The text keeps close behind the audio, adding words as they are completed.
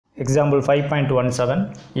Example 5.17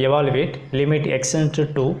 evaluate limit x into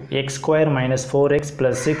 2 x square minus 4x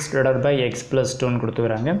plus 6 divided by x plus 2 ன்னு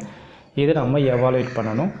கொடுத்துக்கிறாங்க. இதை நம்ம evaluate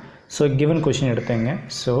பண்ணணும். So given question எடுத்துங்க.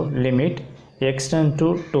 So limit x into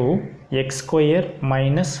 2 x square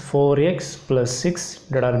minus 4x plus 6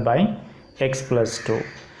 divided by x plus 2.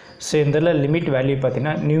 So இதில் limit value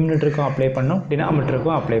பார்த்தீங்கன்னா நியூமினேட்டருக்கும் apply பண்ணணும்,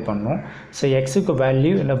 டினாமினேட்டருக்கும் apply பண்ணணும். ஸோ எக்ஸுக்கு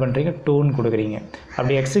வேல்யூ என்ன பண்ணுறீங்க, 2ன்னு கொடுக்குறீங்க.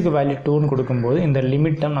 அப்படி எக்ஸுக்கு வேல்யூ 2ன்னு கொடுக்கும்போது இந்த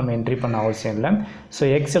லிமிட்டை நம்ம என்ட்ரி பண்ண அவசியம் இல்லை.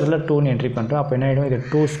 ஸோ எக்ஸ் இடத்துல 2ன்னு என்ட்ரி பண்ணுறோம். அப்போ என்ன ஆகிடும், இது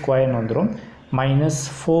 2 ஸ்கொயர்னு வந்துடும். Minus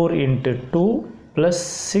 4 into 2 plus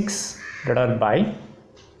 6 divided by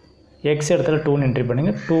X இடத்துல 2ன்னு என்ட்ரி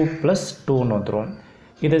பண்ணுங்கள், 2 + 2ன்னு வந்துடும்.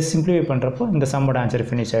 இதை சிம்பிளிஃபை பண்ணுறப்போ இந்த சம்மோட ஆன்சர்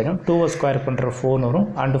ஃபினிஷ் ஆகிடும். 2 ஸ்கொயர் பண்ணுற 4 வரும்.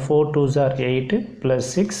 And 4 2s are 8 +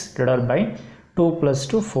 6 divided by 2 +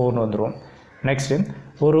 2 4ன்னு வந்துடும். நெக்ஸ்ட்டு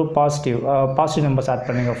ஒரு பாசிட்டிவ் நம்பர்ஸ் ஆட்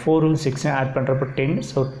பண்ணுங்கள். 4ம் 6ம் ஆட் பண்ணுறப்போ 10.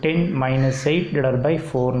 ஸோ 10 - 8 டிவைடட் பை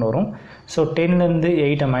 4ன்னு வரும். ஸோ 10லேருந்து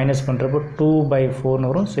 8 மைனஸ் பண்ணுறப்போ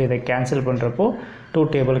 2/4ன்னு வரும். ஸோ இதை கேன்சல் பண்ணுறப்போ 2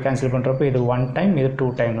 டேபிள் கேன்சல் பண்ணுறப்போ இது 1 டைம், இது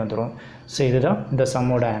 2 டைம் வந்துடும். ஸோ இதுதான் இந்த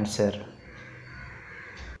சம்மோட ஆன்சர்.